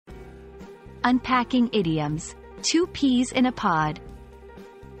Unpacking Idioms, Two Peas in a Pod.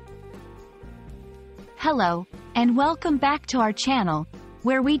 Hello, and welcome back to our channel,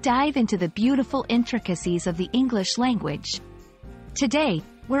 where we dive into the beautiful intricacies of the English language. Today,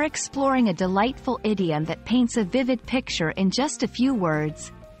 we're exploring a delightful idiom that paints a vivid picture in just a few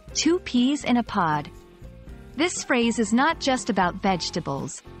words: two peas in a pod. This phrase is not just about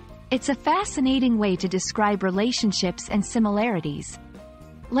vegetables. It's a fascinating way to describe relationships and similarities.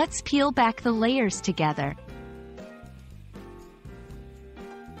 Let's peel back the layers together.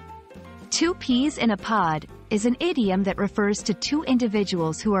 Two peas in a pod is an idiom that refers to two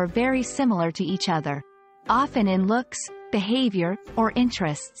individuals who are very similar to each other, often in looks, behavior, or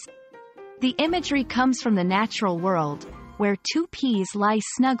interests. The imagery comes from the natural world, where two peas lie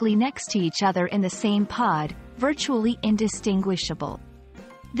snugly next to each other in the same pod, virtually indistinguishable.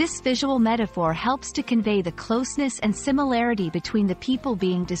 This visual metaphor helps to convey the closeness and similarity between the people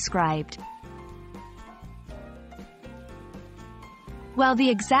being described. While the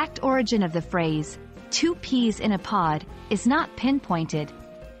exact origin of the phrase, two peas in a pod, is not pinpointed,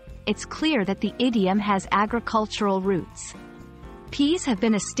 it's clear that the idiom has agricultural roots. Peas have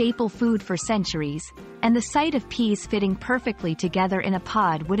been a staple food for centuries, and the sight of peas fitting perfectly together in a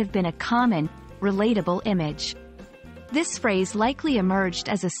pod would have been a common, relatable image. This phrase likely emerged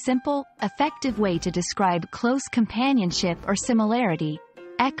as a simple, effective way to describe close companionship or similarity,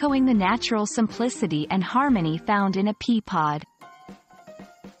 echoing the natural simplicity and harmony found in a pea pod.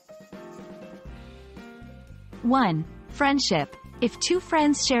 1. Friendship. If two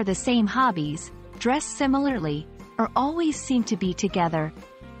friends share the same hobbies, dress similarly, or always seem to be together,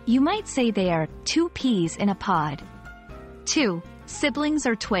 you might say they are two peas in a pod. 2. Siblings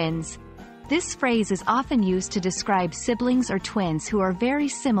or twins. This phrase is often used to describe siblings or twins who are very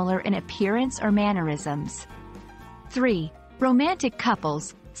similar in appearance or mannerisms. 3. Romantic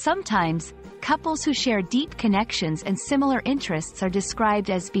couples. Sometimes, couples who share deep connections and similar interests are described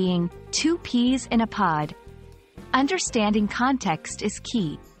as being two peas in a pod. Understanding context is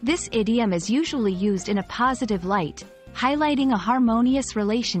key. This idiom is usually used in a positive light, highlighting a harmonious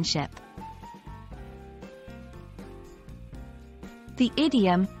relationship. The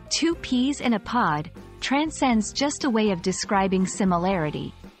idiom, two peas in a pod, transcends just a way of describing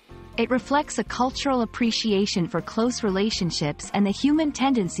similarity. It reflects a cultural appreciation for close relationships and the human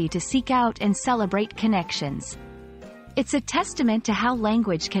tendency to seek out and celebrate connections. It's a testament to how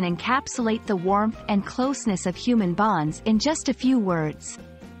language can encapsulate the warmth and closeness of human bonds in just a few words.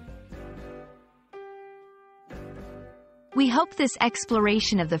 We hope this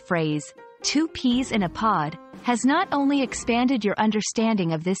exploration of the phrase, two peas in a pod, has not only expanded your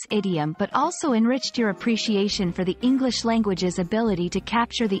understanding of this idiom but also enriched your appreciation for the English language's ability to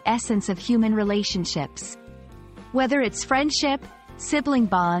capture the essence of human relationships. Whether it's friendship, sibling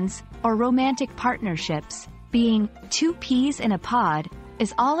bonds, or romantic partnerships, being two peas in a pod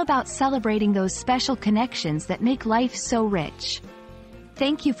is all about celebrating those special connections that make life so rich.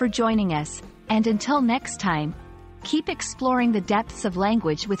 Thank you for joining us, and until next time, keep exploring the depths of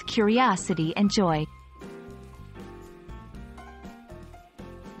language with curiosity and joy.